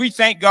We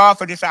thank God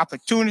for this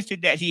opportunity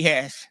that He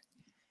has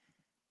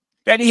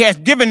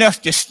given us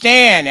to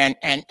stand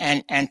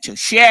and to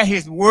share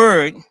His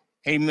word.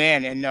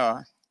 Amen.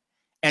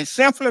 And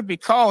simply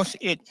because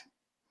it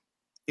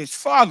is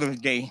Father's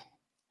Day.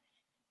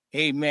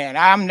 Amen.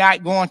 I'm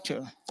not going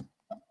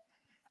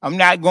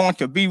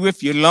to be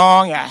with you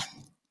long.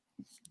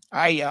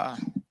 I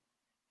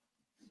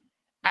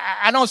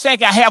don't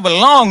think I have a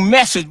long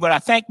message, but I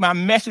think my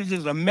message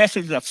is a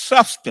message of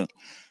substance.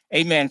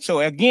 Amen.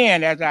 So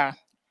again, as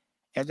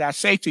I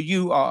say to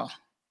you,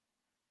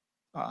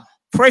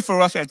 pray for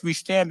us as we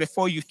stand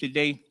before you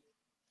today,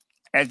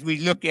 as we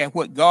look at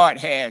what God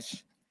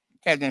has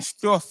in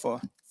store for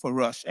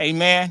us.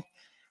 Amen.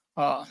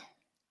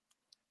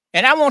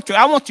 And I want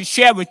to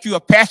share with you a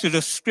passage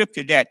of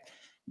scripture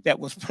that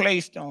was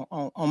placed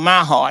on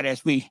my heart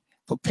as we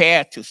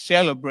prepare to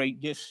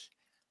celebrate this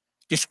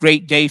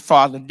great day,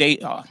 Father's Day,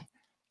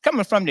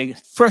 coming from the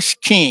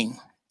First King,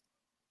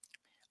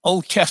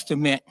 Old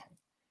Testament.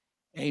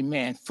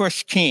 Amen.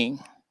 First King,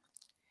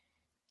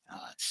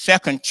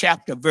 second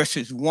chapter,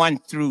 verses 1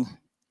 through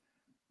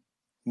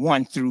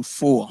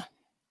 4.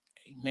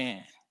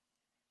 Amen.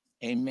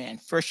 Amen.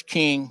 First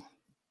King,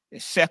 the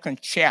second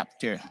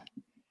chapter,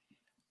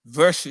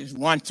 verses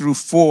 1 through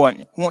 4.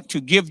 I want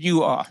to give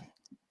you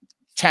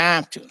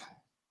time to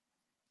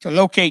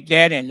locate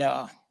that, and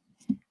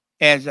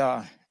as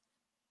I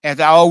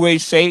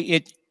always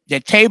say, the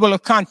table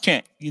of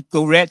content. You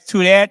go right to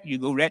that. You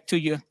go right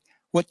to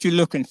what you're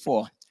looking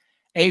for.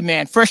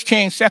 Amen. First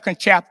Kings, second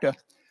chapter,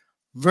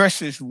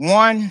 verses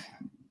 1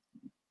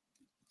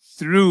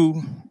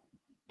 through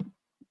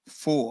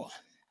 4.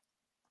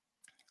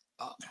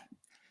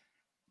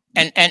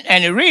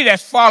 And the read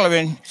as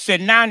following said,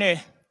 now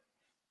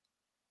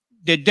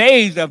the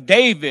days of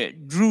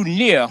David drew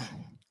near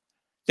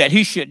that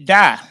he should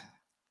die.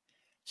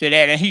 Said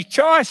that, and he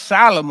charged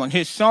Solomon,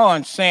 his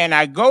son, saying,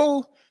 I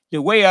go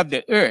the way of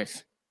the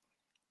earth.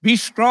 Be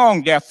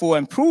strong, therefore,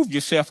 and prove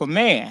yourself a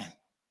man.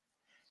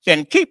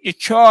 Then keep the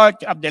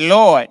charge of the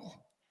Lord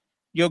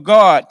your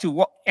God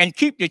and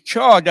keep the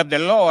charge of the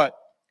Lord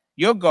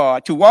your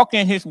God to walk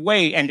in his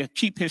way and to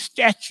keep his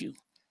statute,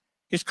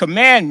 his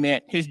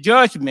commandment, his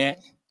judgment,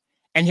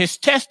 and his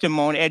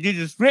testimony, as it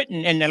is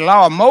written in the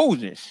law of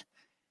Moses,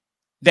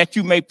 that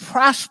you may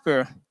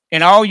prosper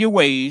in all your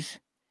ways,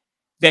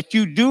 that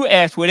you do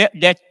as whatever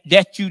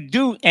that you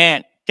do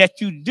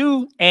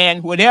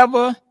and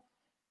whatever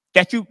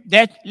let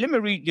me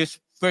read this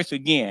verse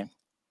again.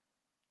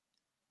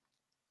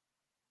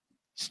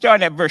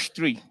 Start at verse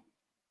 3.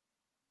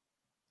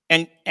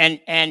 And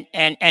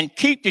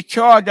keep the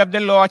charge of the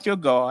Lord your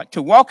God,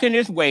 to walk in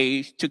his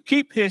ways, to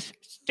keep his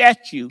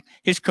statute,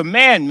 his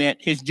commandment,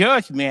 his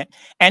judgment,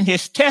 and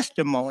his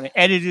testimony,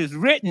 as it is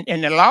written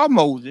in the law of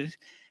Moses,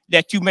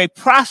 that you may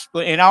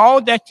prosper in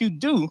all that you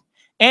do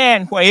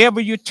and wherever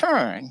you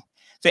turn.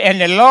 So,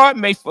 and the Lord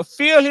may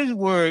fulfill his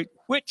word,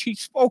 which he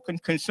spoken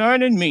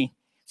concerning me,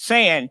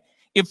 saying,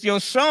 if your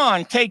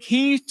son take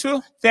heed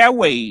to their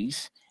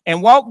ways,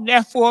 and walk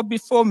therefore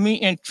before me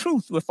in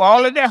truth with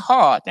all of their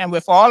heart and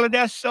with all of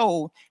their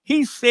soul,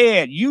 he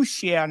said, you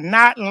shall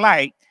not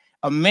like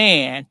a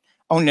man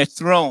on the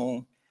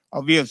throne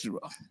of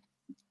Israel.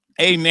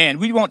 Amen.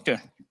 We want to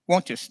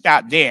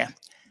stop there.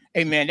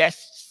 Amen.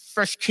 That's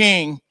First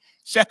King,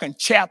 second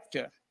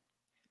chapter,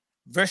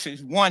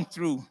 verses 1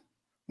 through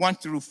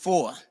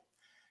 4.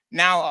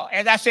 Now,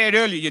 as I said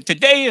earlier,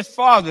 today is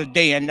Father's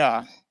Day, and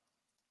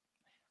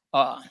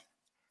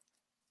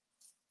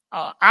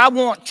I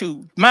want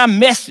to, my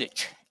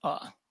message,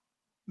 I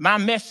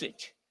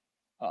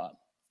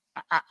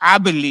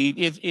believe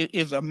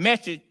is a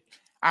message.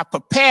 I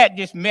prepared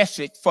this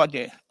message for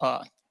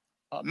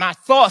my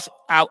thoughts,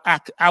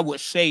 I would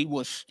say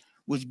was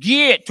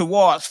geared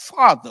towards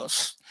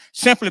fathers,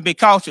 simply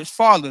because it's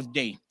Father's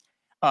Day.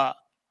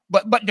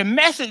 But the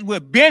message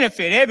will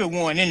benefit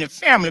everyone in the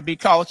family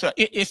because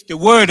it's the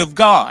word of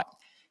God.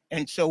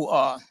 And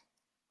so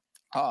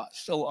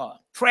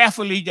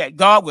prayerfully that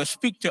God will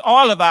speak to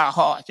all of our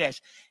hearts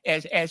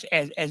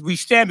as we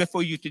stand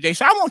before you today.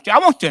 So I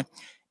want to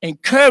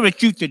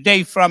encourage you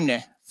today from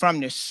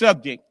the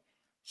subject,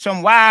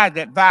 some wise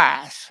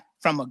advice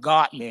from a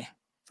godly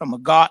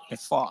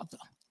father.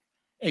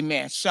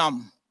 Amen.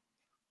 Some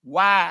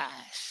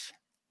wise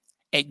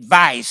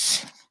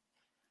advice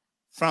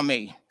from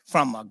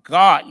a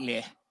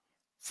godly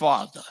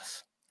father.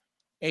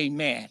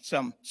 Amen.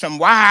 Some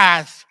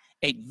wise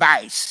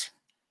advice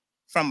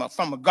from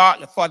a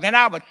godly father. In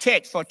our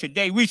text for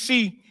today, we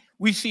see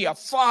a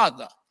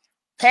father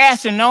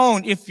passing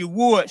on, if you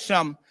would,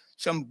 some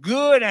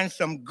good and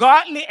some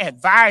godly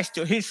advice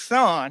to his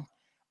son,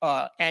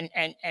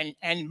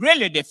 and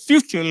really the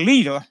future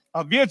leader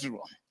of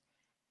Israel.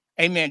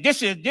 Amen.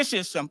 This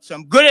is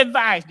some good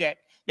advice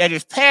that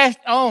is passed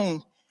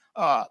on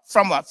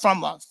from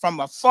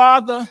a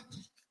father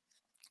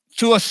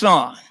to a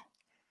son.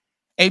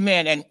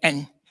 Amen.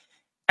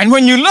 And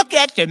when you look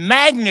at the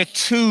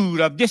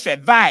magnitude of this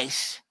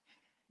advice,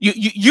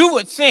 you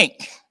would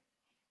think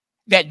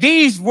that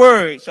these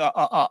words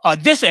or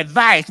this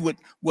advice would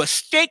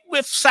stick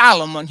with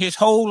Solomon his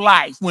whole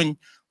life. When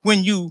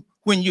you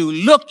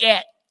look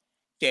at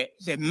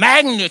the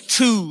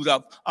magnitude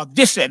of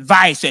this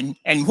advice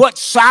and what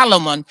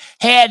Solomon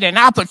had an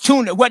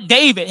opportunity, what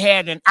David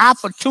had an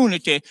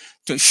opportunity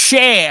to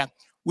share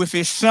with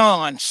his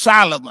son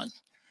Solomon.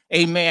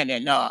 Amen.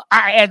 And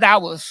as I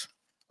was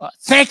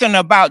thinking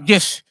about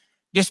this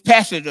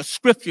passage of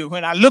scripture,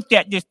 when I looked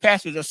at this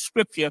passage of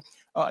scripture,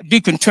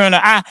 Deacon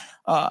Turner,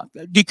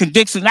 Deacon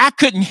Dixon, I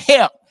couldn't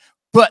help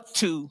but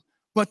to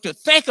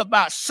think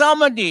about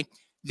some of the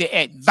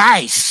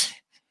advice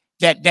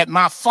that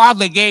my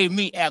father gave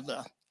me as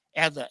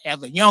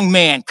a young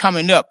man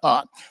coming up.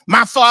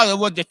 My father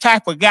was the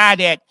type of guy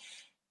that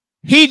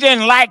he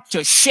didn't like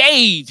to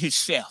shave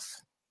himself.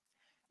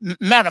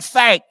 Matter of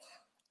fact,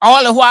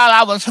 all the while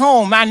I was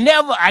home, I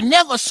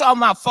never saw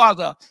my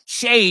father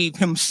shave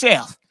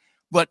himself.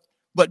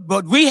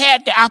 But we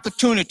had the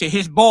opportunity,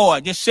 his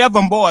boys, the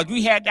 7 boys,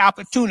 we had the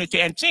opportunity,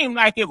 and it seemed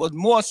like it was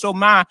more so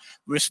my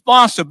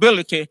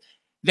responsibility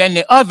than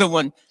the other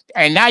one.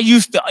 And I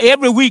used to,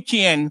 every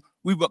weekend,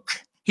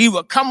 he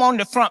would come on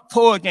the front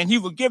porch and he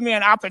would give me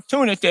an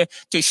opportunity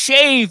to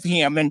shave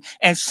him.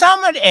 And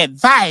some of the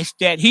advice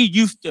that he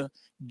used to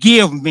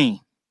give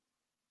me,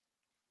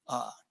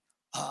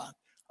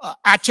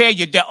 I tell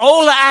you, the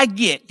older I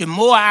get, the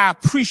more I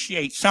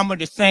appreciate some of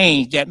the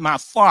things that my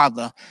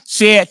father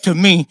said to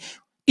me.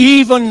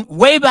 Even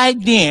way back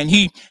then,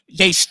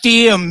 they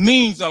still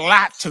means a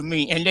lot to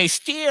me, and they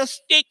still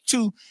stick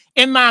to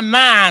in my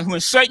mind when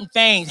certain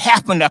things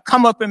happen or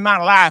come up in my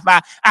life.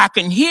 I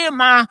can hear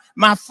my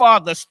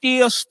father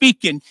still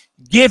speaking,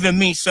 giving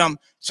me some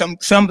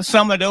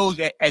of those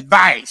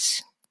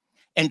advice,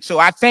 and so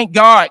I thank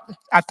God.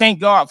 I thank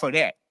God for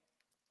that.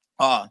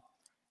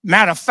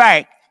 Matter of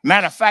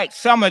fact,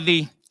 some of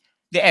the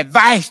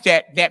advice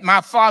that my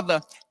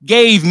father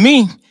gave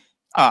me,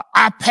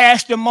 I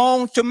passed them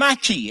on to my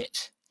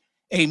kids.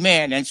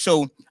 Amen. And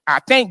so I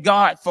thank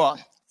God for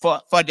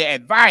the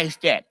advice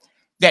that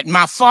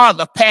my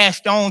father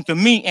passed on to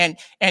me, and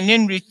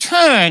in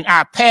return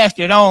I passed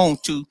it on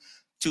to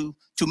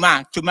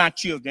my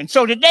children.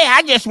 So today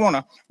I just want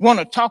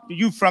to talk to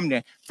you from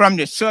the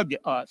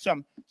subject,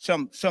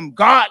 some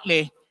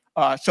godly,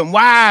 some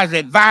wise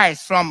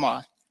advice from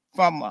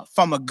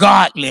a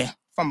godly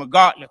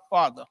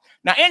father.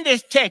 Now in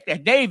this text, as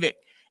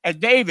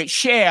David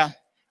shared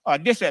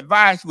this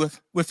advice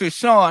with his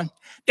son,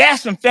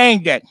 there's some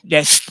things that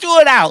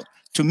stood out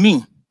to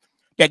me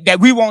that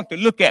we want to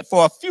look at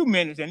for a few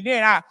minutes, and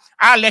then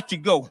I'll let you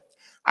go.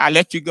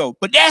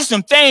 But there's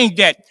some things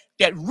that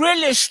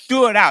really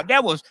stood out.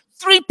 There was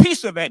 3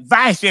 pieces of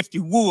advice, if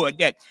you would,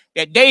 that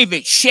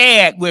David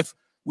shared with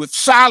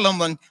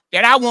Solomon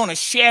that I want to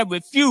share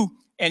with you,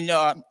 and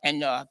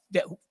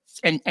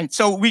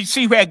so we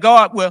see where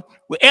God will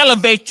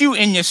elevate you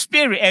in your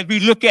spirit as we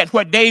look at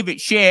what David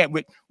shared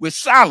with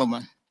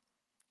Solomon.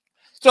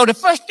 So the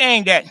first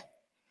thing that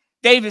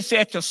David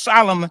said to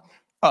Solomon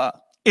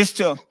he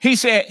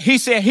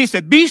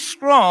said, be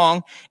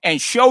strong and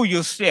show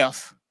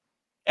yourself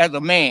as a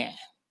man.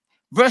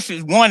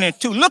 Verses 1 and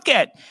 2. Look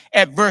at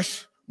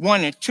verse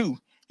 1 and 2.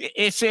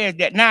 It says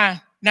that now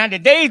the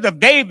days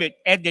of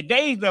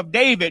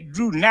David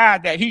drew nigh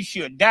that he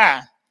should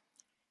die.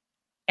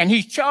 And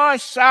he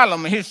charged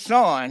Solomon, his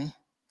son,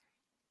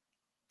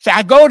 said,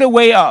 I go the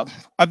way of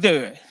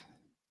the earth.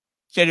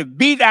 Said,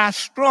 be thou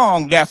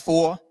strong,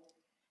 therefore,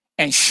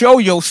 and show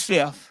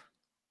yourself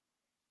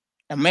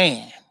a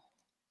man.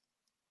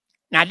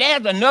 Now,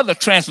 there's another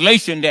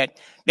translation that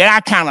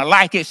I kind of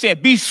like. It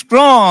said, be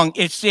strong,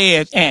 it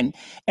says, and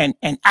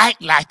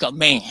act like a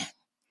man.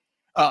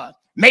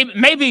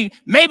 Maybe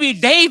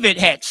David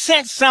had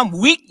sensed some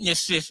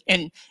weaknesses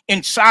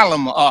in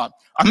Solomon, or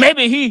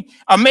maybe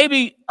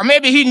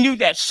he knew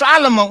that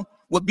Solomon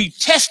would be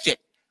tested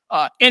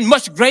in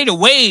much greater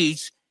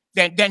ways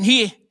than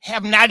he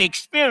have not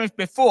experienced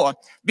before,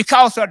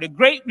 because of the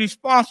great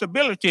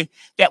responsibility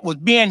that was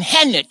being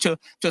handed to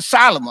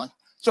Solomon.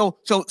 So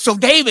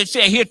David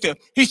said here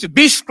he said,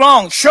 be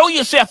strong, show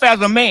yourself as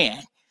a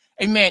man.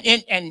 Amen.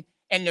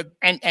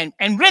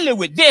 And really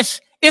with this,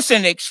 it's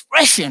an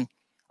expression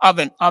of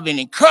an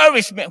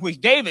encouragement which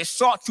David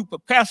sought to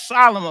prepare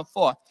Solomon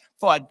for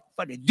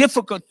the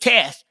difficult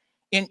task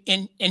in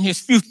his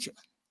future.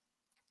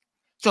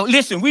 So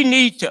listen, we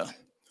need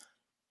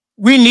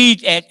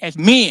as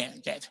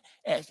men,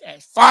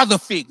 as father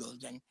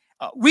figures, and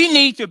we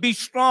need to be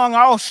strong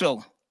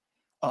also.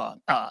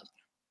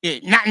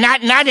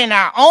 Not in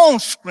our own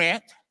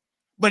strength,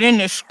 but in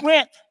the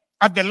strength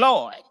of the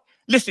Lord.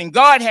 Listen,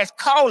 God has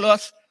called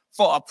us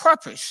for a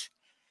purpose.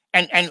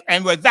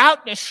 And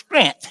without the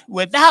strength,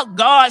 without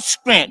God's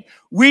strength,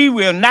 we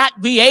will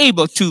not be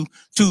able to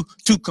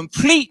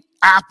complete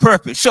our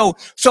purpose. So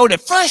the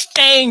first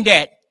thing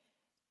that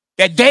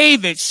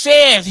David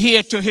says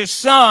here to his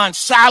son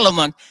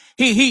Solomon,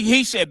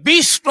 he said,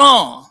 be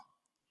strong.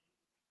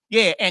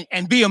 Yeah,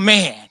 and be a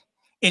man.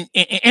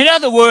 In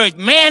other words,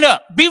 man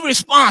up, be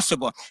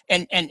responsible.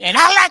 And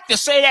I like to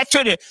say that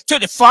to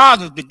the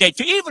fathers today,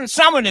 to even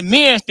some of the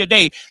men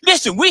today.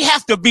 Listen, we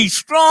have to be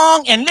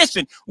strong, and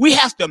listen, we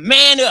have to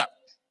man up.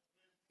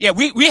 Yeah,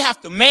 we have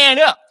to man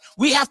up.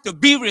 We have to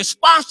be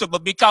responsible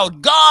because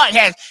God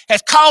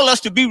has called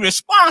us to be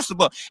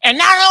responsible. And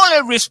not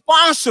only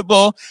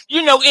responsible,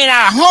 in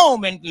our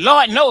home, and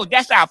Lord knows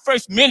that's our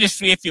first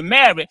ministry if you're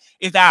married,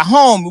 is our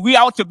home. We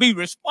ought to be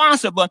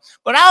responsible.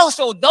 But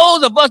also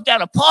those of us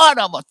that are part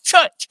of a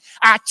church,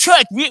 our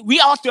church, we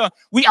ought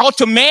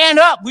to man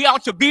up. We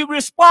ought to be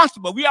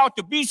responsible. We ought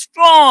to be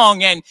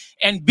strong and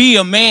be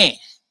a man.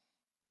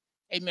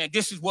 Amen.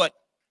 This is what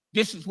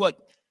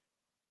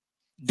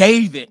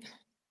David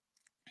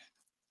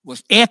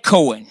was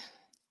echoing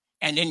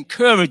and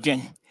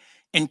encouraging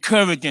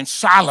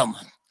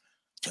Solomon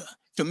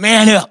to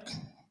man up.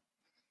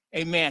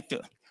 Amen.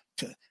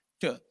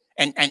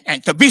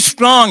 And to be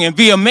strong and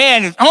be a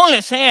man is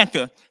only saying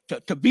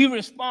to be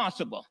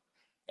responsible.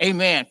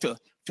 Amen. To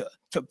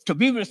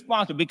be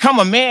responsible, become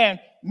a man,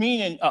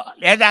 meaning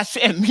as I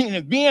said,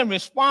 meaning being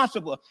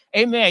responsible.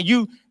 Amen.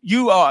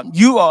 You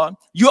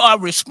are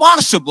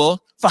responsible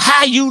for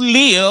how you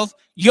live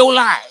your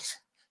life.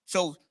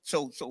 So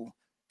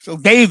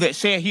David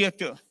said here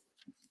to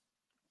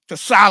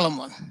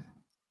Solomon,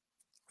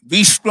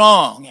 be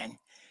strong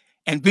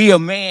and be a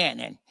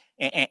man.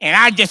 And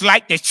I just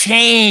like to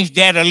change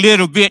that a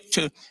little bit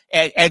to,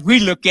 as we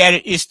look at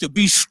it, is to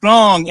be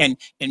strong and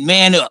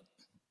man up.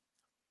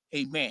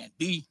 Amen.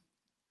 Be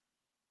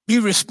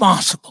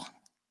responsible.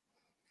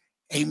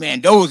 Amen.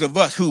 Those of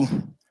us who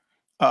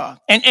and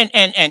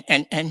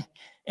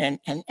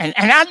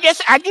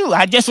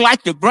I just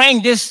like to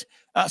bring this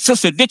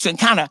Sister Dixon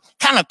kind of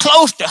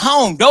close to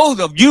home. Those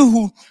of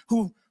you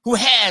who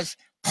has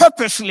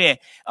purposely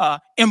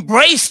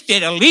embraced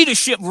it, a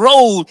leadership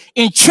role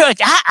in church,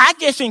 I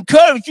just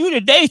encourage you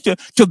today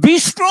to be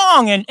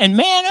strong and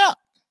man up.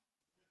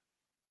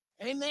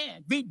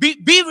 Amen.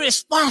 Be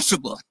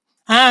responsible.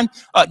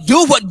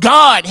 Do what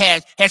God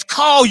has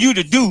called you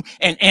to do.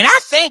 And I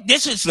think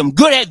this is some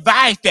good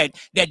advice that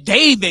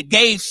David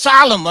gave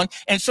Solomon.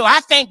 And so I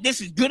think this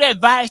is good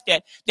advice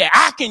that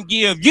I can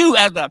give you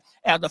as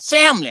a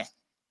family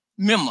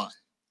member.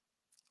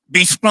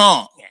 Be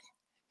strong,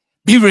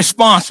 be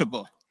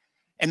responsible,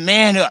 and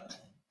man up.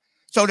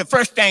 So the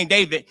first thing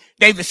David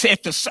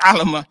said to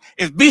Solomon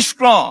is be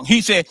strong.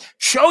 He said,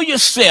 show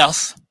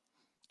yourself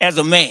as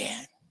a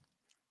man.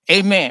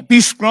 Amen.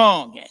 Be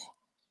strong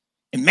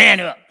and man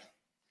up.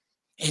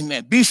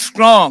 Amen. Be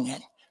strong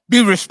and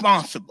be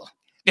responsible.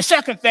 The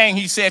second thing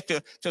he said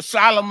to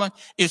Solomon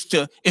is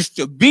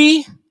to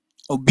be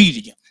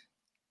obedient.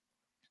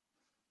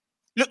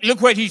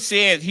 Look what he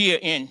says here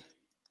in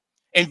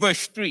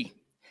verse 3.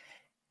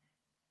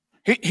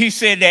 He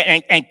said that,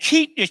 and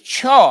keep the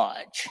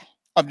charge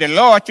of the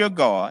Lord your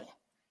God,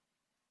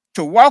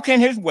 to walk in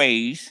his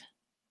ways,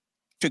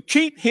 to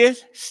keep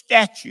his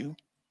statute,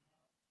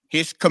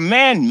 his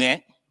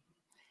commandment,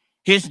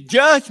 his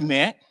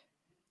judgment,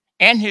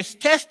 and his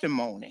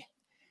testimony.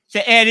 So,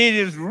 and it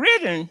is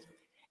written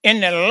in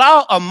the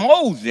law of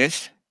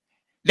Moses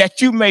that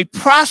you may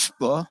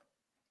prosper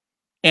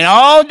in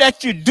all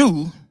that you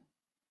do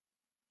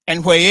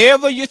and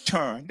wherever you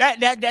turn.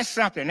 That's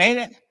something, ain't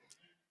it?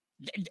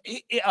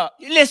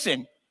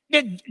 Listen,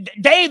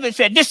 David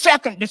said the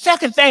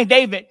second thing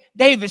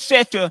David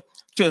said to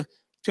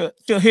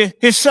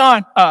his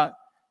son.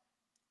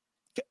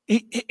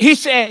 He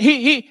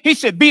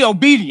said be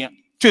obedient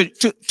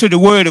to the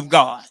word of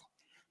God.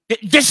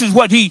 This is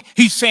what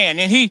he's saying,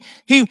 and he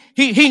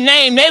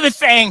named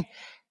everything.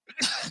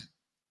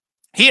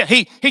 Here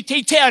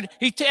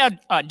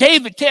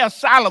David tells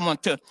Solomon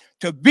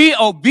to be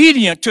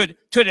obedient to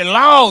the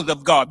laws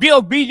of God, be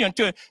obedient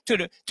to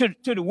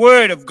the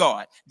word of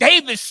God.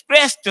 David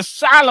stressed to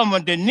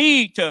Solomon the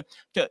need to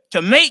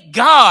make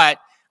God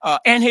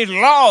and his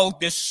laws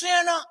the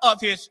center of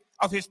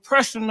his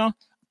personal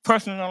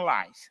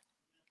life.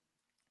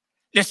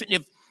 Listen,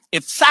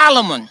 if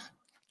Solomon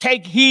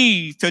take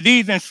heed to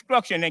these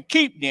instructions and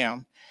keep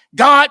them,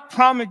 God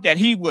promised that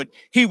he would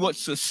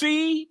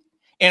succeed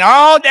in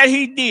all that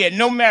he did,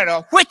 no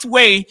matter which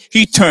way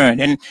he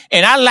turned. And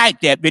I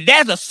like that. But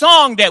there's a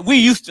song that we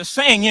used to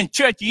sing in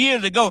church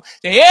years ago,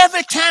 that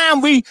every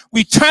time we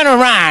turn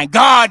around,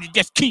 God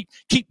just keep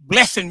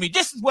blessing me.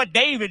 This is what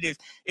David is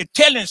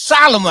telling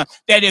Solomon,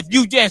 that if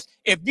you just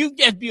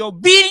be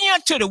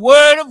obedient to the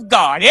word of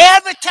God,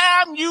 every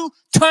time you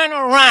turn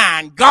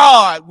around,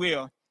 God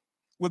will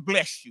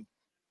bless you.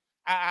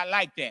 I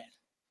like that.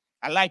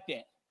 I like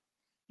that.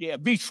 Yeah,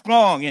 be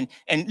strong and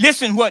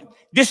listen.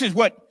 This is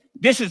what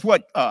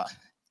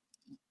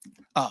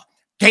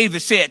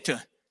David said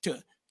to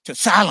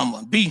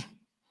Solomon. Be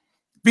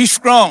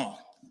strong.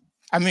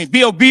 I mean,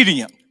 be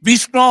obedient. Be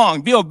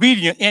strong. Be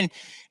obedient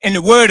in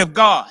the word of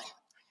God.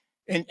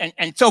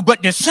 And so,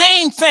 but the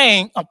same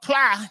thing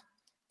applies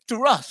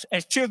to us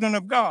as children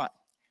of God.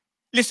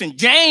 Listen,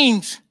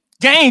 James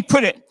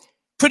put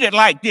it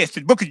like this.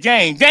 The book of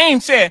James.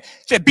 James said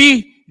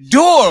be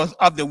doers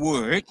of the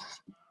word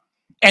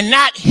and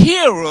not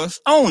hearers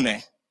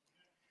only.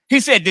 He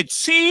said,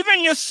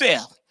 deceiving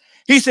yourself.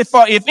 He said,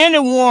 for if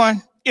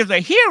anyone is a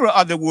hearer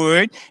of the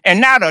word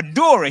and not a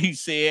doer, he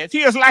says,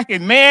 he is like a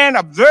man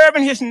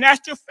observing his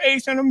natural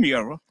face in a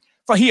mirror.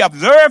 For he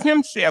observed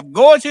himself,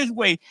 goes his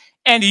way,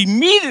 and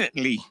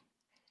immediately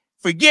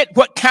forget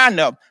what kind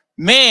of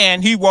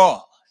man he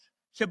was.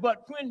 So,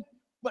 but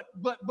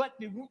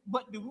the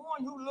one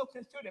who looks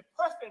into the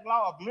perfect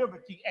law of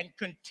liberty and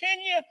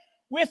continue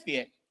with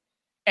it,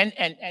 and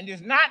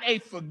is not a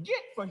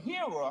forgetful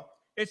hearer,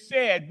 it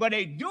said, but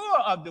a doer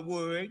of the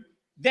word,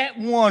 that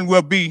one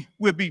will be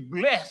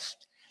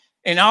blessed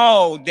in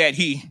all that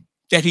he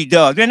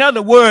does. In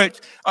other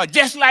words,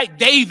 just like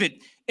David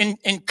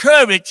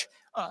encouraged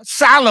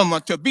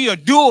Solomon to be a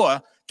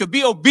doer, to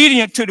be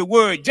obedient to the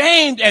word,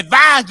 James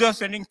advised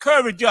us and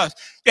encouraged us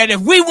that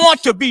if we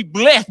want to be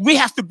blessed, we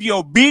have to be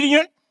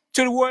obedient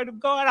to the word of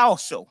God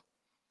also.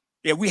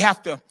 Yeah, we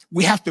have to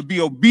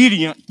be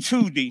obedient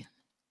to the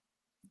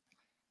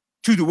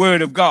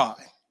word of God.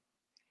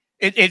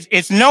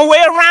 It's no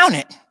way around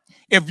it.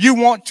 If you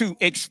want to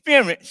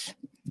experience,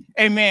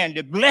 amen,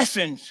 the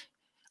blessings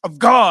of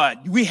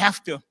God, we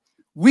have to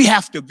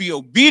be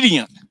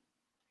obedient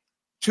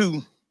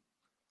to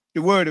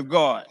the word of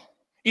God.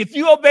 If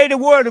you obey the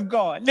word of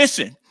God,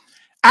 listen,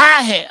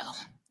 I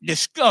have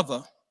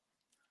discovered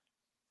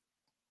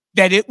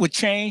that it will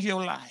change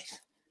your life.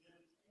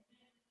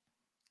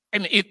 I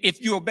mean,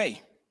 if you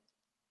obey,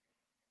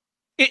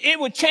 it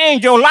will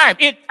change your life.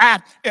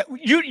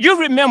 You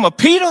remember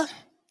Peter?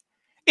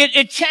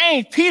 It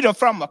changed Peter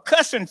from a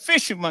cussing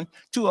fisherman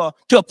to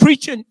a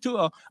preaching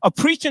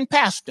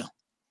pastor.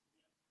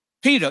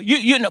 Peter,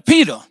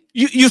 Peter,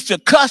 you used to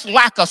cuss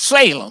like a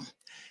sailor.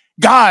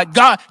 God,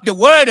 the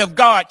word of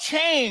God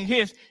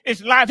changed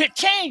his life. It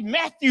changed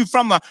Matthew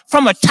from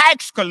a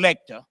tax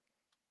collector,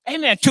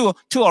 amen, to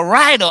a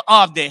writer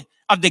of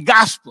the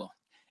gospel.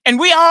 And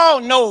we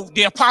all know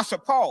the Apostle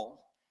Paul.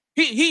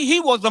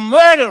 He was a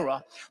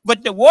murderer,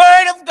 but the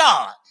word of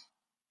God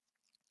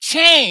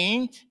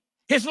changed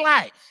his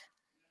life.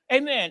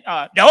 Amen.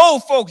 The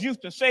old folks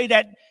used to say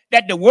that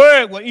the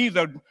word will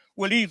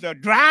either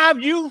drive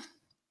you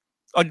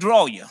or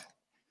draw you.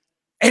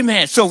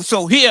 Amen.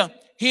 So here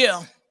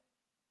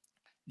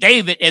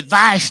David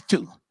advised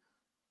to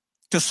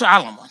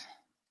Solomon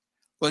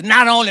was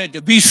not only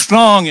to be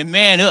strong and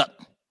man up,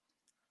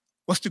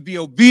 was to be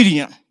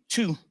obedient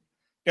to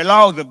the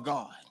laws of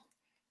God.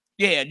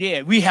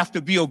 Yeah, we have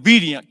to be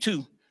obedient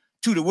to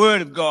the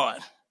word of God.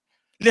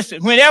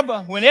 Listen,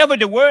 whenever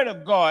the word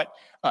of God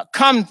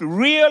comes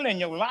real in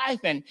your life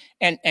and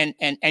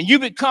you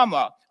become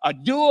a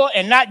doer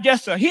and not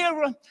just a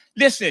hearer,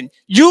 listen,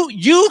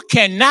 you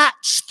cannot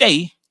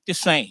stay the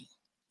same.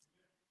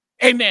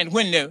 Amen.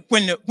 When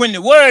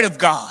the word of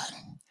God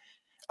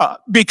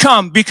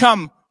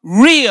become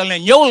real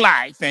in your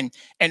life and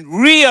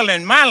real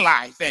in my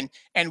life,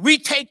 and we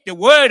take the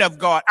word of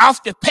God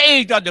off the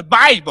page of the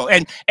Bible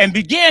and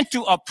begin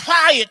to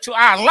apply it to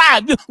our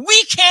lives,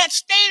 we can't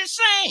stay the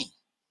same.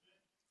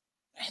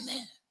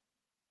 Amen.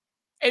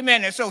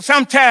 Amen. And so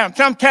sometimes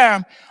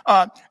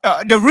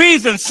the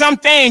reason some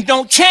things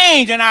don't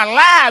change in our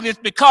lives is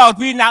because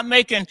we're not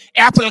making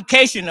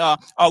application or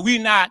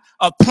we're not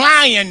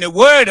applying the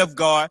word of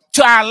God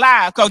to our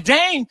lives. Because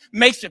James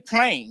makes it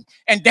plain,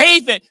 and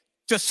David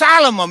to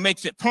Solomon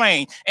makes it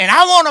plain. And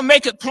I want to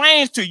make it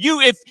plain to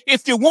you.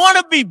 If you want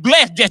to be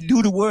blessed, just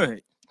do the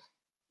word.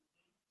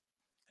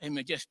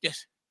 Amen. Just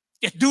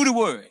do the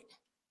word.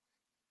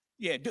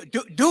 Yeah, do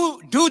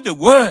the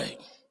word.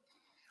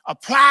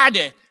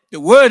 Apply the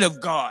word of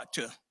God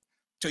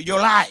to your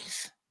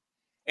life.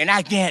 And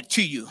I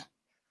guarantee you,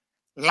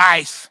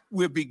 life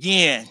will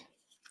begin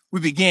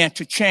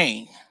to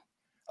change.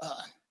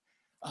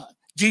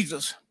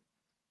 Jesus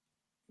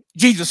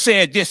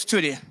said this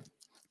to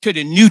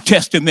the New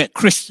Testament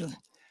Christian.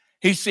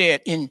 He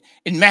said in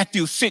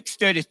Matthew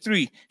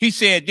 6:33, he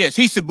said this.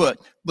 He said,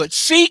 but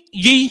seek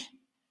ye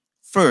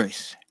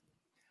first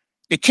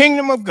the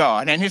kingdom of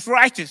God and his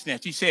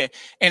righteousness. He said,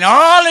 and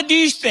all of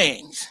these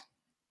things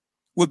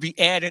will be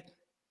added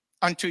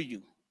unto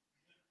you.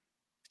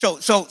 So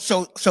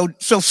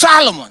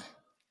Solomon,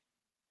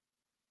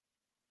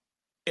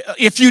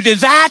 if you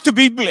desire to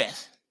be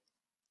blessed,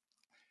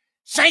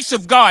 saints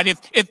of God,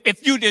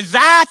 if you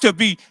desire to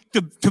be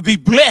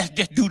blessed,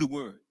 just do the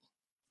word.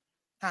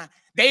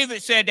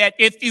 David said that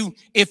if you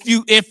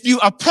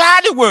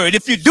apply the word,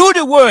 if you do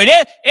the word,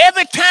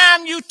 every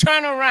time you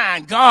turn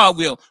around, God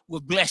will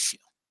bless you.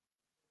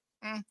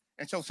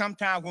 And so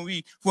sometimes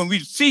when we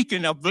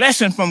seeking a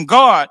blessing from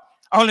God,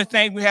 only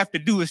thing we have to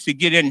do is to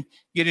get in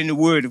the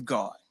word of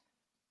God.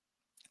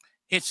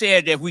 It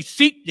said that we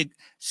seek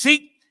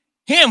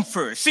him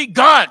first, seek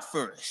God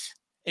first.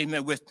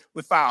 Amen.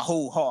 With our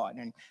whole heart,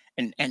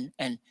 and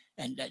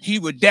that he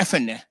would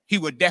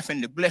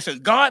definitely bless us.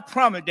 God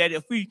promised that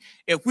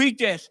if we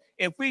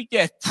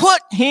just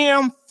put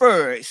him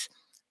first,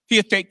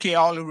 he'll take care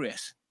of all the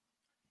rest.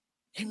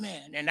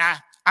 Amen. And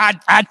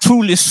I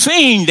truly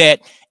seen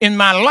that in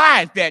my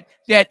life that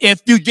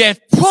if you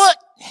just put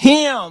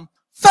him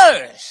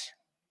first,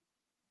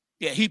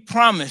 Yeah, he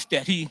promised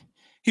that he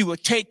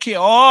would take care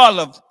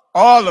of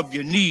all of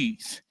your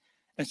needs.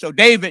 And so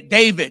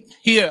David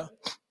here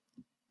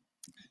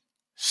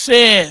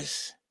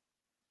says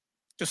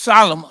to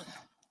Solomon,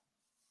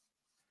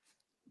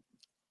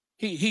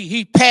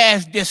 he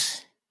passed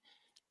this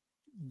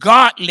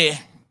godly,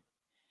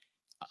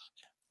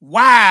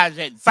 wise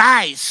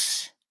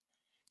advice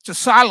to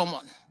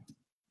Solomon.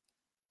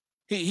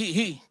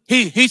 He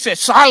said,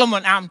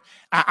 Solomon,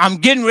 I'm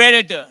getting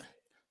ready to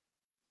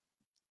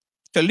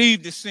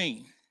leave the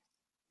scene.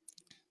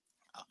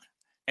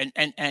 And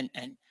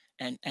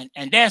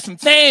there's some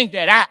things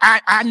that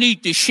I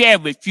need to share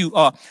with you.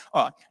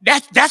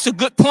 That's a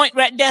good point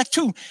right there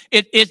too.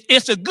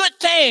 It's a good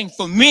thing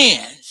for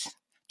men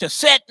to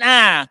sit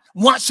down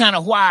once in a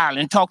while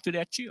and talk to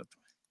their children.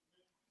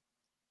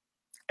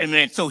 And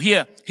then so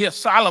here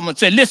Solomon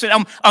said, listen,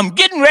 I'm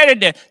getting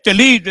ready to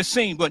leave the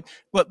scene, but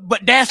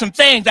there's some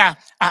things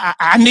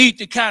I need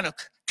to kind of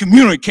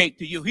communicate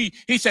to you.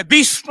 He said,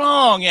 be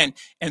strong and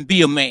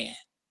be a man.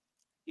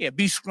 Yeah,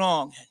 be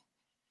strong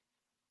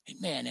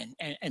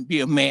and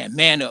be a man.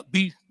 Man up.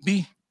 Be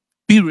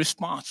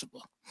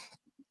responsible.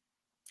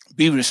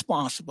 Be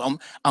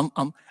responsible.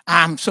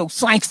 I'm so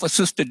thankful,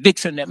 Sister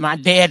Dixon, that my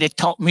daddy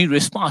taught me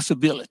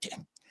responsibility.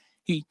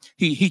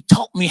 He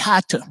taught me how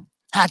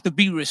to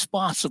be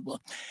responsible.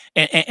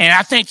 And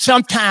I think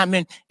sometime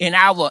in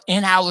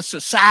our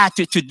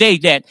society today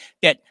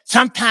that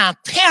sometimes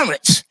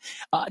parents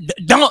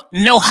don't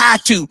know how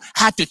to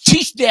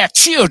teach their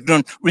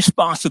children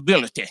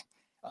responsibility.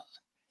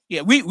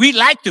 Yeah, we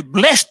like to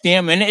bless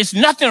them, and there's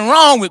nothing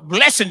wrong with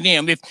blessing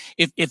them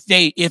if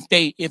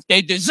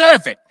they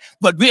deserve it.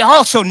 But we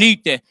also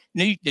need to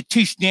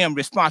teach them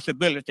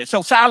responsibility.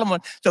 So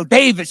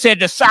David said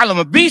to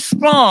Solomon, be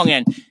strong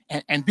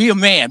and be a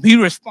man, be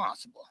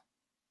responsible.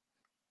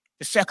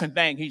 The second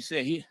thing he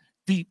said here,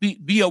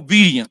 be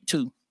obedient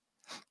to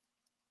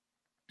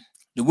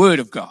the word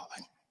of God.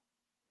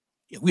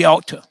 Yeah, we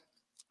ought to,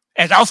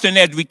 as often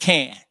as we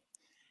can,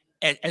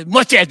 as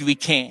much as we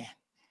can.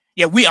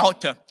 Yeah, we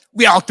ought to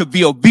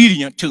be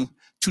obedient to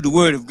the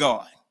word of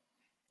God.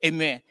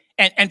 Amen.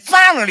 And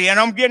finally, and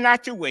I'm getting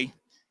out your way,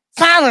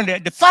 finally,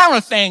 the final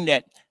thing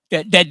that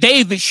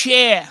David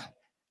shared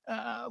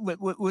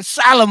with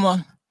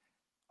Solomon,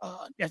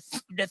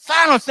 the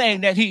final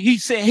thing that he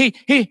said,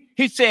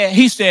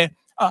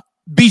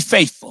 be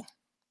faithful.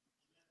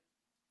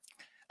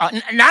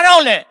 Not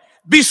only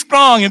be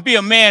strong and be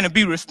a man and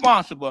be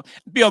responsible,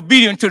 be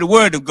obedient to the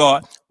word of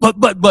God,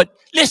 but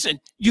listen,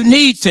 you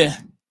need to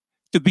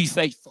be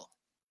faithful.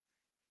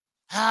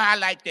 I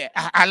like that.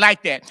 I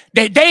like that.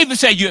 David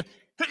said you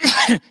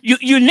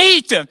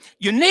need to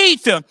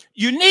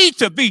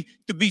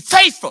be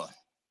faithful.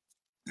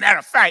 Matter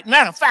of fact,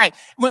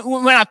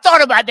 when I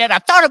thought about that, I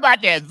thought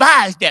about the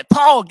advice that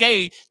Paul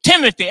gave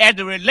Timothy as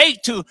it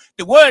relates to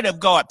the word of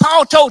God.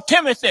 Paul told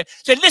Timothy,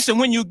 said, listen,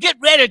 when you get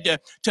ready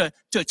to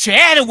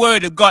share the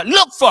word of God,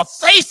 look for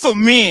faithful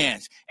men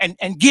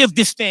and give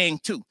this thing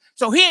to.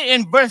 So here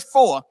in verse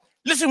 4,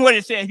 listen what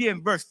it says here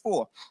in verse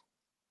 4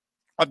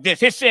 of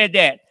this. It said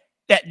that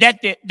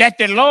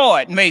the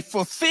Lord may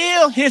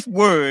fulfill his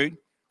word,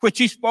 which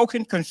he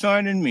spoken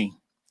concerning me,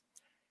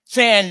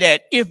 saying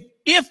that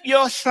if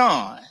your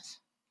sons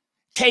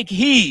take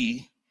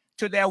heed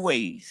to their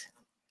ways,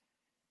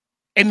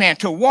 amen,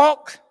 to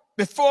walk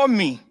before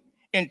me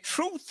in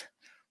truth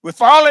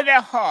with all of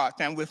their heart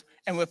and with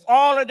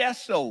all of their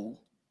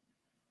soul,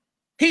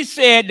 he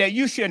said that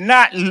you should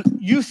not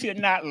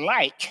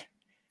like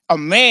a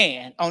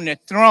man on the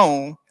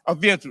throne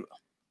of Israel.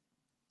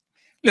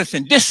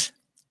 Listen, this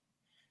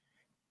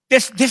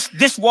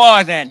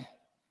was an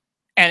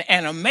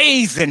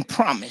amazing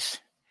promise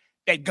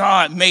that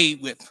God made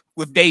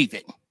with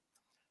David.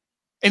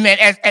 Amen.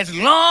 As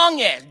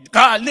long as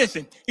God,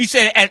 listen, he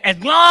said, as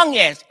long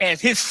as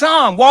his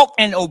son walked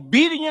in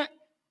obedience,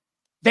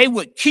 they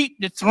would keep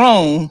the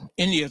throne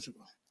in Israel.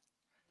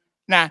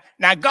 Now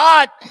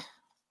God,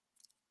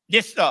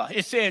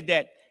 it said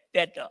that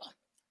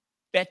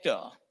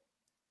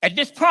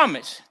this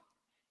promise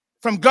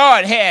from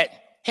God had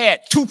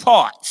two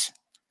parts.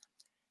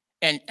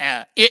 And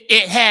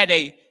it had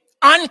a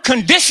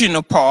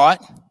unconditional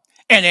part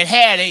and it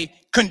had a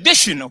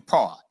conditional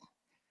part.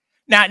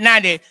 Now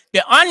the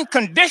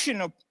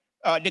unconditional,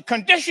 the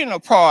conditional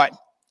part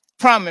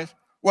promise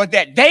was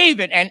that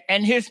David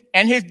and his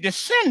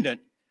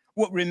descendant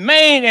would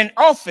remain in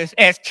office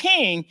as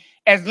king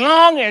as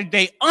long as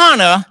they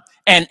honor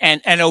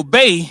and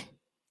obey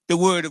the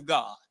word of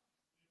God.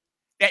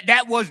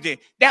 That was the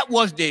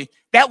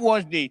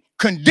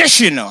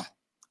conditional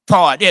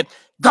part. If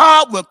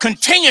God will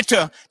continue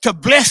to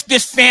bless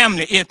this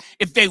family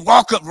if they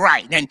walk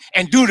upright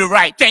and do the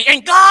right thing.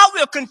 And God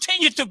will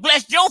continue to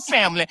bless your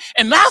family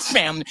and my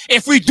family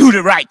if we do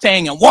the right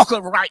thing and walk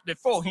upright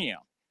before him.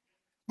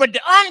 But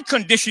the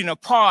unconditional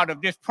part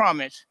of this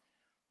promise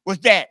was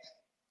that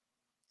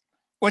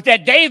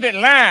David's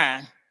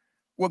line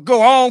would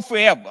go on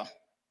forever.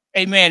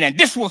 Amen. And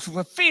this was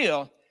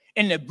fulfilled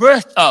in the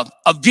birth of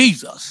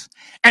Jesus.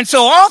 And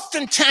so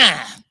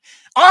oftentimes,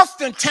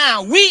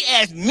 Oftentimes, we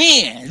as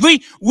men,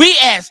 we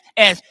as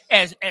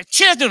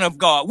children of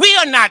God, we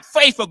are not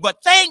faithful,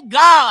 but thank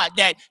God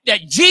that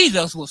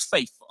Jesus was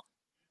faithful.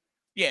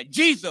 Yeah,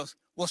 Jesus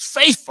was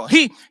faithful.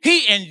 He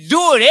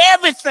endured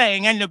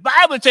everything, and the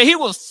Bible says he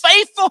was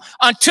faithful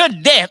unto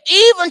death,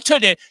 even to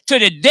the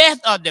death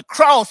of the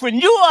cross. When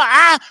you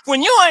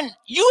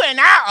and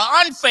I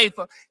are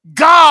unfaithful,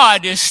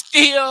 God is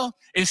still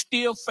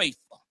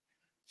faithful.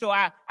 So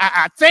I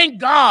thank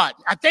God.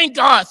 I thank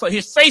God for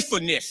his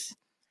faithfulness,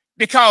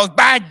 because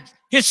by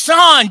his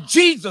son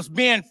Jesus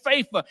being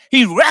faithful,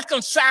 he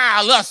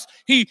reconciled us.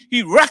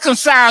 He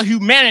reconciled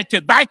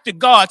humanity back to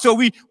God. So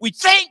we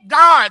thank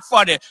God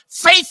for the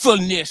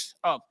faithfulness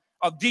of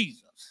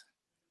Jesus.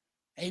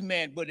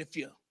 Amen. But if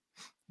you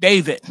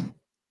David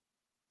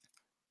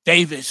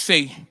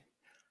say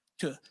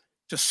to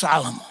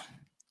Solomon,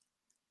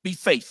 be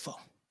faithful.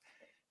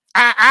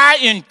 I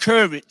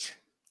encourage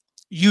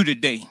you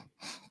today.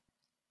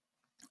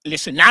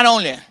 Listen, not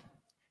only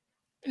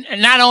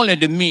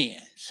the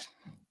men,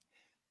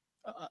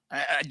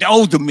 the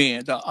older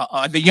men,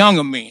 the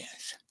younger men.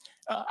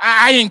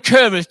 I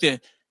encourage the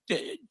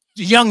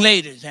young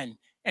ladies and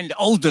the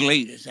older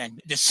ladies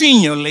and the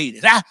senior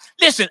ladies. I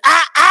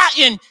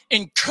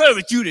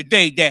encourage you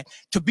today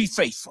to be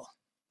faithful.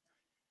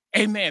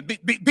 Amen.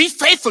 Be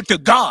faithful to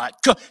God.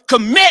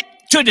 Commit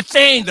to the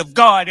things of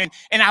God. And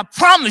I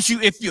promise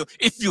you, if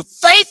you're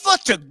faithful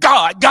to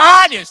God,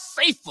 God is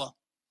faithful.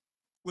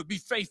 Will be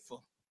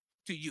faithful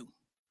to you.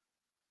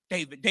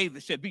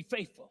 David said, be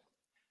faithful.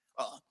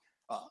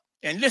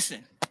 And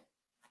listen,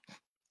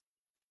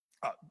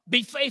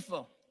 be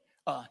faithful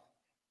as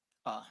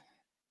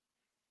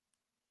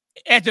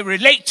it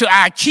relates to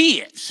our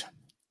kids.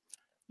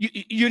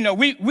 You know,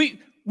 we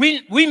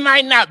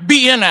might not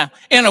be in a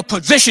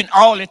position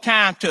all the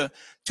time to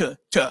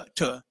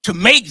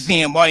make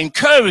them or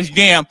encourage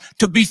them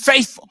to be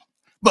faithful,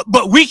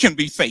 but we can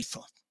be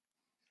faithful.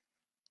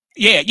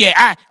 Yeah.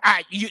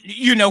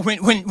 You know,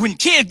 when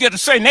kids get a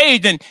certain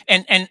age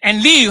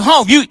and leave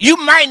home, you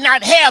might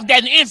not have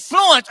that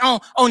influence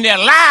on their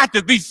lives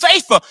to be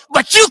faithful,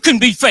 but you can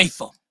be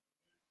faithful.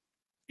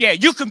 Yeah,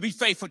 you can be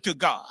faithful to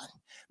God.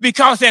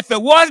 Because if it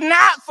was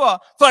not for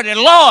the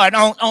Lord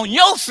on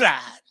your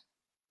side,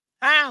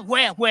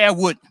 where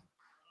would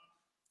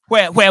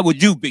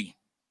you be?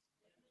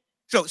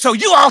 So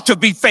you ought to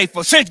be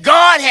faithful. Since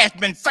God has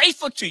been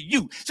faithful to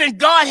you, since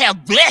God has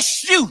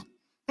blessed you,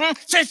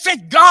 since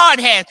God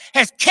has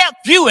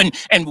kept you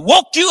and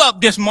woke you up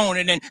this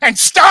morning and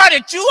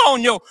started you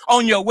on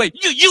your way,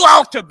 you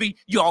ought to be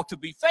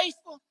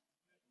faithful.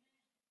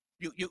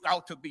 You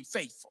ought to be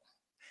faithful.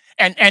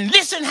 And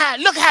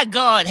look how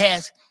God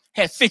has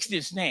fixed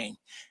this thing.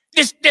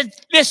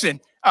 Listen,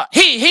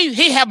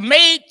 he have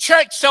made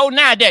church so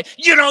now that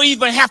you don't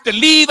even have to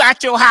leave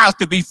out your house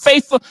to be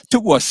faithful to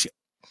worship.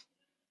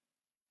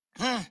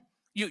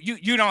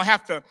 You don't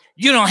have to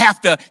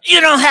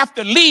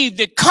leave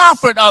the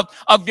comfort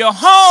of your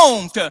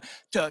home to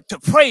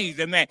praise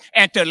him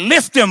and to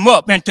lift him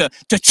up and to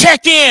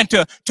check in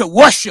to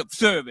worship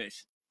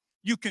service.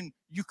 You can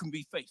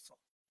be faithful.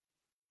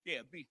 Yeah,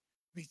 be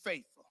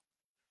faithful.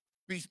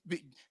 Be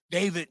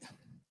David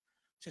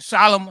to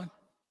Solomon,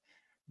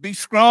 be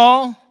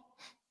strong,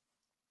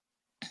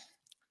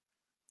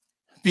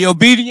 be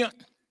obedient,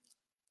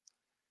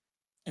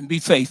 and be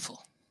faithful.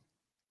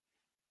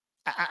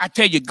 I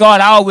tell you, God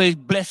always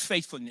bless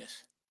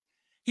faithfulness.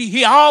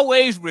 He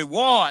always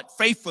reward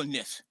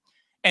faithfulness.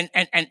 And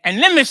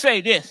let me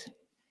say this.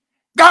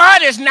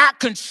 God is not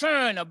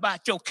concerned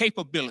about your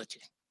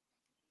capability.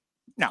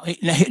 No,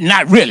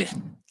 not really.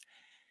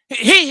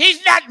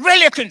 He's not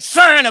really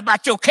concerned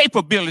about your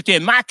capability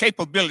and my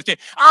capability.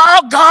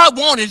 All God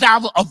wants is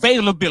our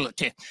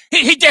availability.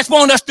 He just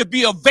wants us to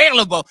be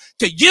available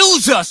to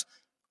use us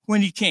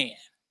when he can.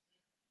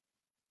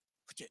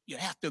 But you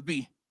have to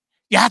be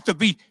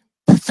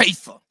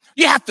faithful.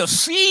 You have to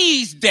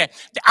seize the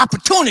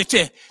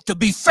opportunity to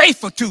be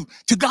faithful to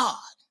God.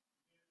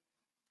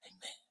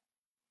 Amen.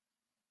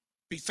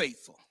 Be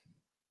faithful.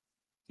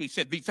 He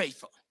said, be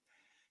faithful.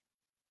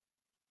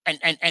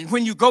 And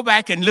when you go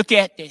back and look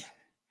at the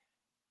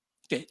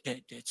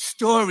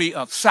story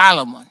of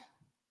Solomon,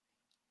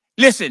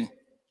 listen,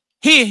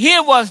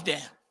 here was the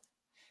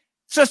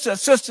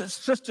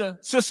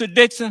Sister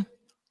Dixon.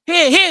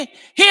 Here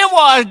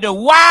was the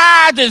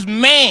wisest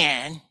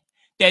man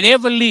that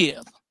ever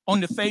lived on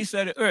the face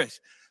of the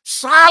earth.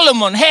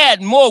 Solomon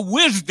had more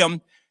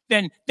wisdom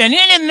than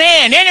any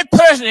man, any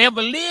person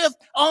ever lived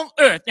on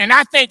earth. And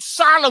I think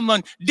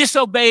Solomon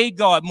disobeyed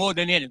God more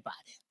than anybody.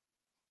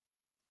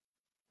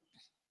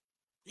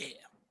 Yeah.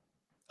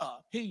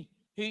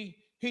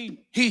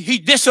 He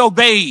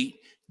disobeyed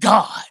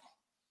God.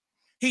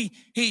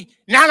 He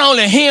not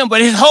only him,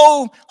 but his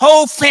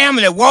whole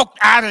family walked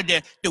out of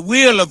the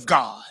will of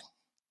God.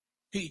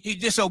 He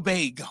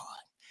disobeyed God.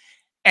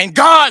 And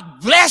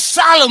God blessed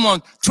Solomon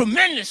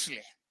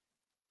tremendously.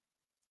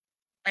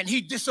 And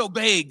he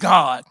disobeyed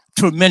God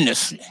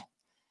tremendously.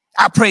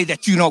 I pray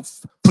that you don't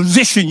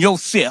position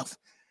yourself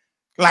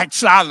like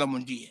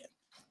Solomon did.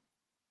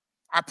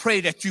 I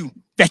pray that you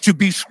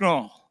be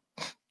strong.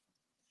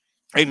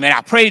 Amen.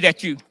 I pray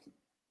that you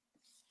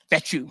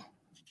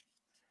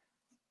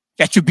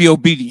be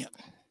obedient.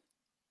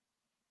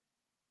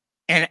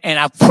 And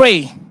I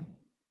pray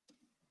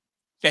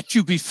that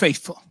you be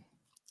faithful.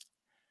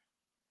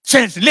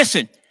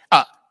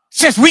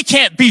 Since we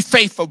can't be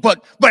faithful,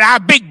 but our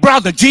big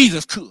brother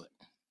Jesus could.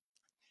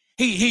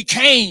 He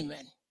came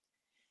and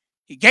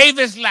he gave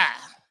his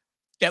life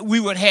that we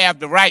would have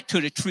the right to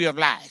the tree of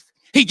life.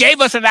 He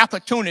gave us an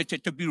opportunity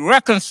to be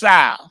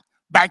reconciled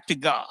back to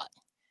God.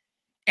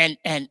 And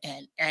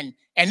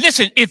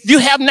listen, if you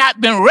have not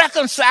been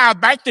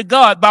reconciled back to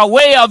God by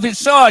way of his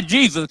son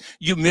Jesus,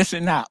 you're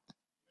missing out.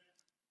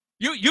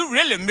 You're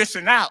really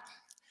missing out.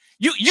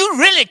 You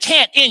really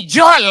can't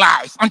enjoy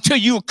life until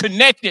you're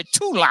connected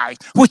to life,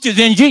 which is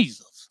in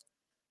Jesus.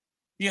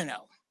 You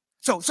know.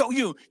 So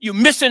you're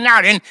missing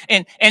out. And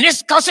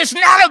it's because it's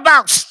not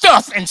about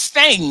stuff and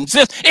things.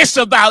 It's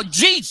about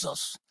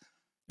Jesus,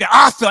 the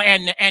author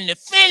and the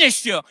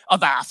finisher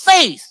of our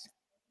faith.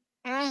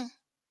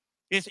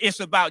 It's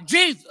about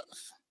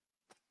Jesus.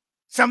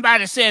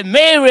 Somebody said,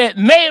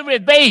 Mary,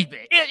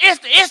 baby.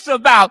 It's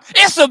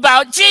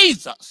about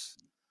Jesus.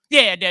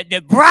 Yeah,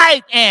 the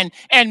bright and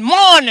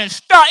morning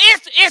star.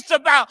 It's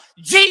about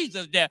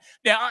Jesus, the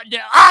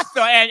author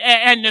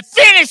and the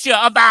finisher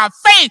of our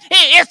faith.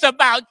 It's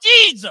about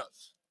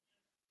Jesus.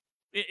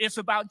 It's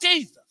about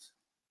Jesus.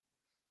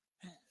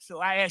 So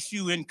I ask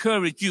you,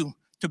 encourage you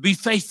to be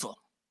faithful.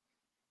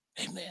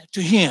 Amen.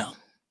 To him.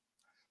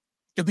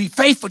 To be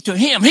faithful to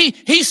him.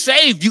 He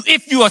saved you.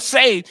 If you are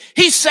saved,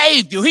 he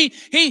saved you. He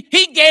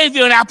gave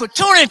you an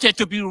opportunity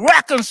to be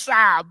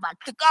reconciled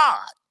back to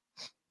God.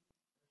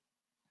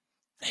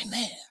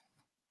 Amen.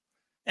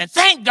 And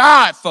thank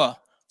God for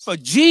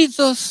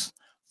Jesus'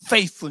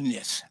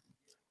 faithfulness.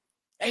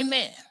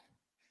 Amen.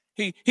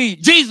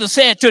 Jesus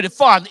said to the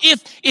Father,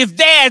 if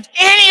there's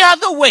any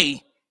other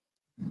way,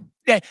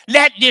 that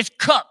let this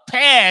cup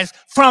pass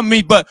from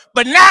me, but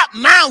not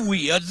my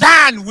will,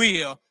 thine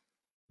will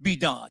be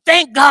done.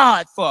 Thank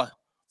God for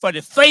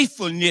the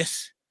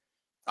faithfulness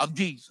of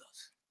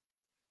Jesus.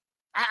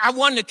 I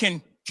wonder,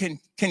 can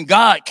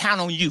God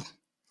count on you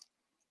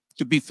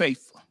to be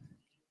faithful?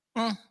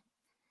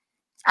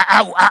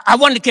 I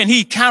wonder, can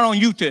he count on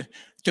you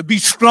to be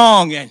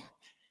strong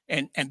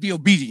and be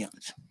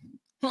obedient?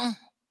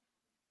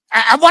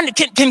 I wonder,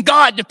 can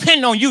God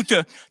depend on you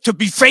to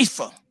be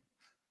faithful?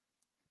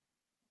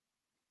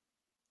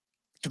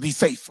 To be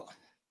faithful.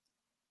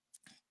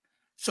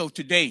 So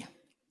today,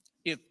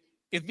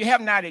 if you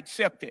have not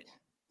accepted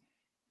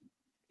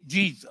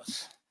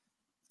Jesus,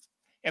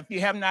 if you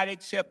have not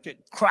accepted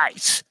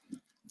Christ,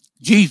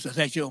 Jesus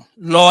as your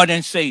Lord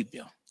and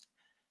Savior,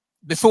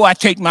 before I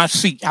take my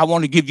seat, I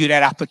want to give you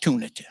that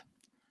opportunity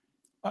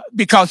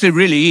because it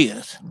really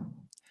is.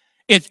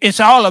 It's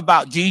all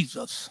about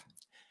Jesus.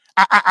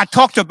 I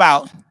talked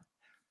about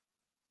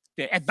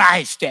the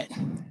advice that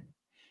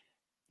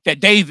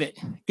David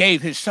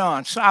gave his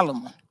son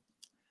Solomon.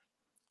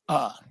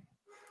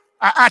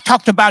 I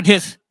talked about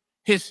his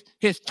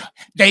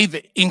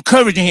David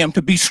encouraging him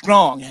to be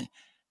strong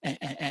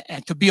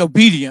and to be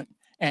obedient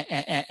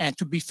and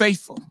to be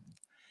faithful.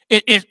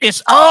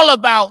 It's all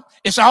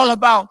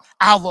about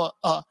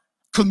our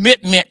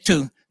commitment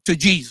to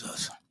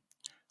Jesus.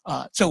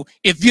 So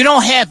if you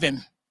don't have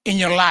him in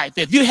your life,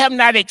 if you have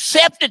not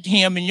accepted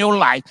him in your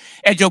life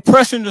as your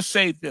personal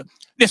Savior,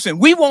 listen,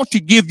 we want to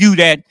give you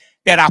that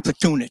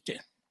opportunity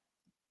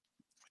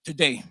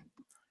today.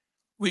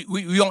 We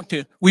want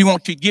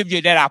to give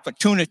you that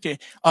opportunity.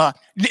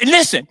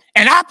 Listen,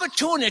 an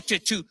opportunity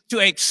to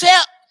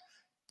accept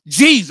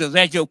Jesus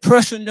as your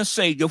personal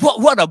Savior.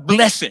 What a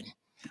blessing.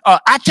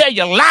 I tell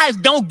you,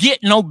 life don't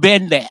get no better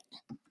than that.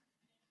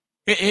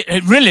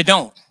 It really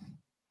don't.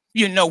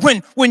 You know,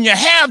 when you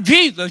have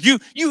Jesus,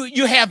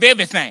 you have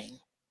everything.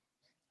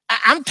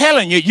 I'm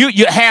telling you,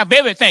 you have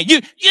everything.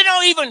 You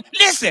don't even,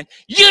 listen,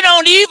 you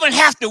don't even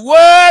have to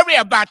worry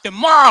about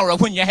tomorrow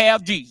when you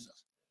have Jesus.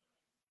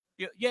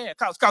 Yeah,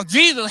 because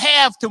Jesus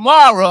have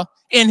tomorrow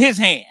in his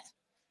hand.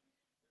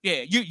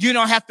 Yeah, you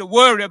don't have to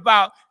worry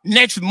about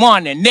next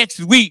month and next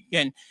week.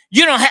 And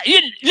you don't have,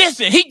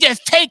 listen,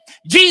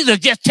 Jesus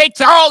just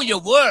takes all your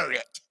worry,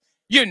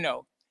 you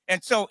know.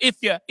 And so if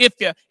you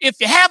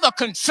have a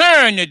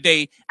concern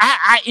today,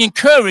 I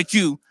encourage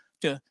you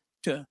to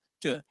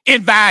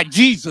invite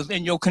Jesus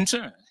in your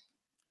concern.